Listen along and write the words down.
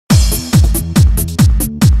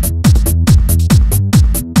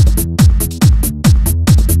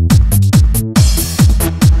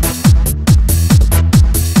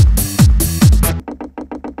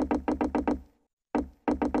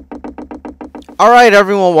Alright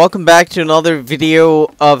everyone, welcome back to another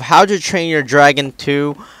video of How to Train Your Dragon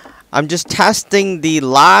 2. I'm just testing the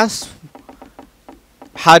last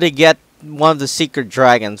how to get one of the secret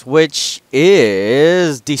dragons, which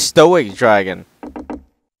is the Stoick dragon.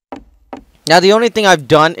 Now the only thing I've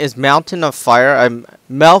done is Mountain of Fire. I'm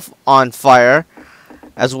Melf on Fire,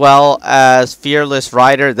 as well as Fearless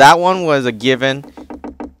Rider. That one was a given.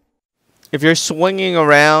 If you're swinging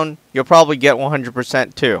around, you'll probably get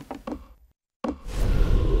 100% too.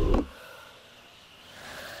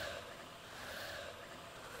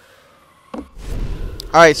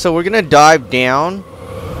 Alright, so we're gonna dive down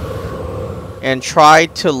and try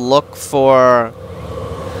to look for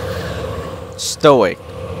Stoick.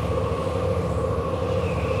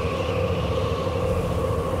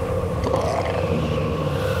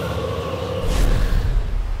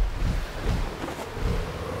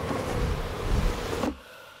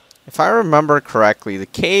 If I remember correctly, the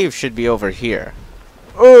cave should be over here.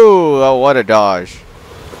 Ooh, oh, what a dodge.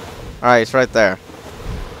 Alright, it's right there.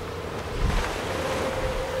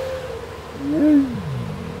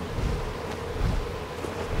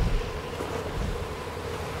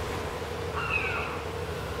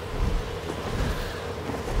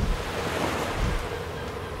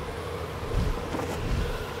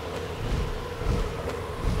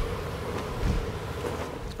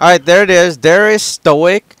 Alright, there it is. There is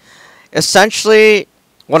Stoick. Essentially,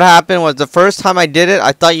 what happened was the first time I did it,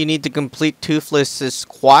 I thought you need to complete Toothless's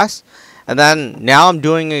quest. And then, now I'm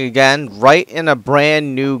doing it again, right in a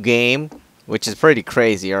brand new game, which is pretty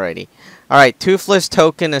crazy already. Alright, Toothless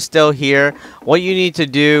token is still here. What you need to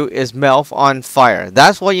do is Melf on Fire.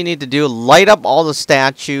 That's what you need to do. Light up all the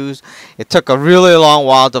statues. It took a really long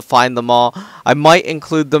while to find them all. I might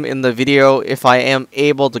include them in the video if I am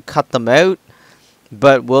able to cut them out.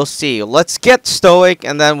 But we'll see. Let's get Stoick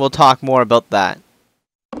and then we'll talk more about that.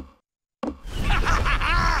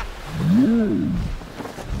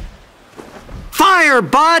 Fire,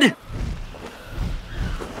 bud!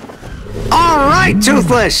 Alright,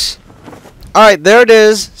 Toothless! Alright, there it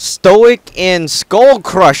is. Stoick and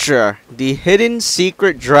Skullcrusher. The hidden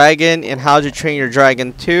secret dragon in How to Train Your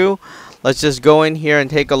Dragon 2. Let's just go in here and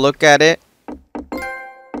take a look at it.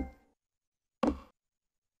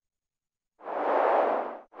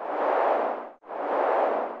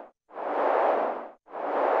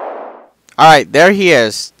 Alright, there he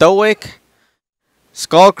is. Stoick,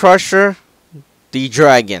 Skullcrusher, the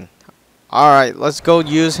dragon. Alright, let's go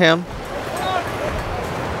use him.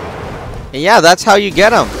 And yeah, that's how you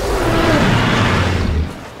get him.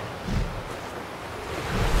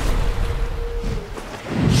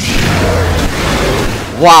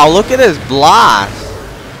 Wow, look at his blast.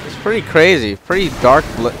 It's pretty crazy. Pretty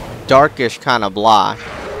darkish kind of blast.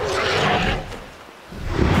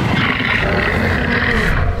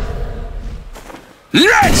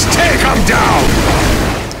 Let's take him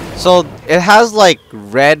down! So it has like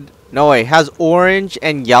it has orange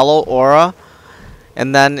and yellow aura,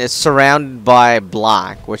 and then it's surrounded by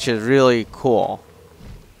black, which is really cool.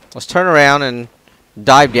 Let's turn around and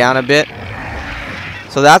dive down a bit.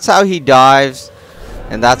 So that's how he dives,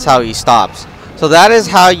 and that's how he stops. So that is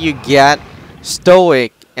how you get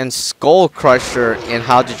Stoick and Skullcrusher in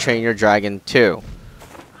How to Train Your Dragon 2.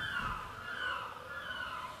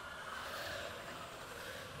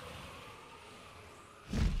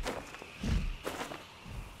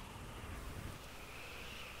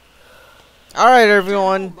 Alright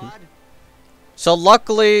everyone, so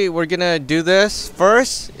luckily we're gonna do this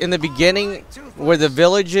first. In the beginning where the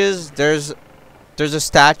village is, there's a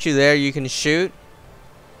statue there you can shoot.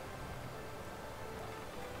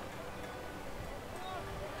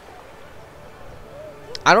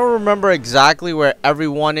 I don't remember exactly where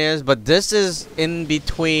everyone is, but this is in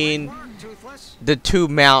between the two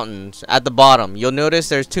mountains at the bottom. You'll notice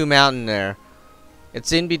there's two mountains there.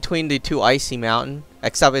 It's in between the two icy mountains.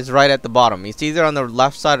 Except it's right at the bottom. It's either on the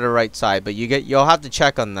left side or the right side, but you'll have to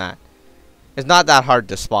check on that. It's not that hard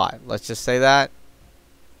to spot. Let's just say that.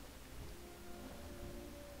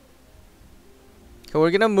 Okay, we're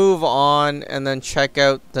gonna move on and then check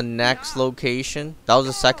out the next location. That was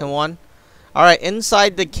the second one. Alright,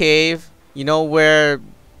 inside the cave, you know where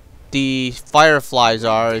the fireflies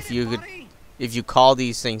are, if you call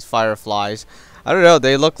these things fireflies. I don't know,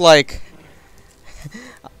 they look like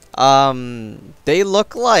they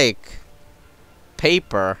look like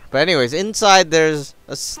paper. But anyways, inside there's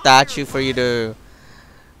a statue for you to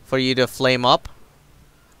flame up.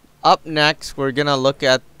 Up next, we're gonna look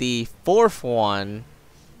at the fourth one.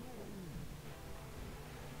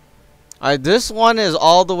 Alright, this one is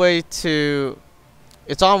all the way to...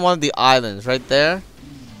 It's on one of the islands right there.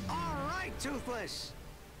 Alright, Toothless.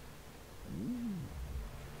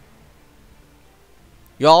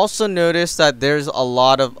 You also notice that there's a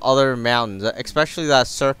lot of other mountains, especially that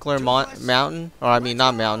circular mountain, or I mean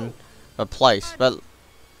not mountain, a place. But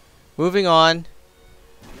moving on,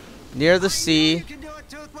 near the sea,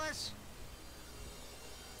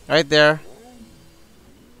 right there,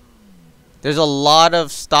 there's a lot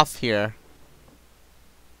of stuff here.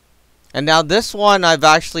 And now this one, I've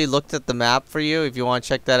actually looked at the map for you if you want to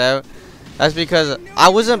check that out. That's because I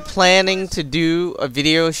wasn't planning to do a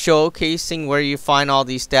video showcasing where you find all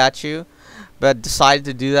these statues, but decided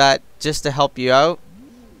to do that just to help you out.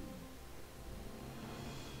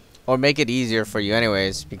 Or make it easier for you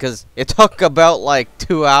anyways, because it took about like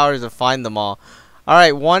 2 hours to find them all.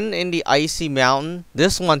 Alright, one in the icy mountain.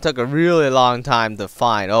 This one took a really long time to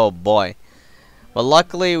find. Oh boy. But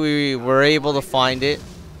luckily we were able to find it.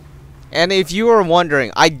 And if you were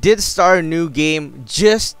wondering, I did start a new game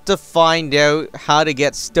just to find out how to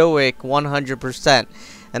get Stoick 100%.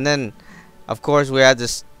 And then, of course, we had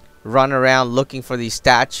to run around looking for these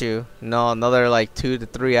statues. You know, another like 2 to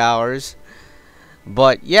 3 hours.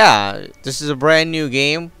 But yeah, this is a brand new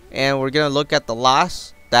game. And we're going to look at the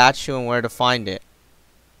last statue and where to find it.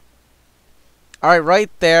 Alright,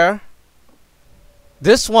 right there.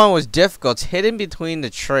 This one was difficult. It's hidden between the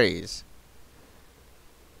trees.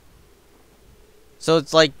 So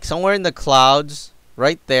it's like somewhere in the clouds,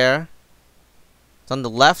 right there. It's on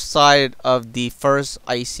the left side of the first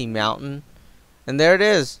icy mountain. And there it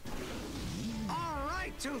is.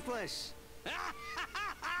 Alright, Toothless.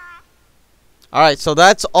 Alright, so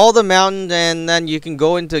that's all the mountains, and then you can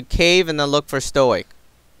go into a cave and then look for Stoick.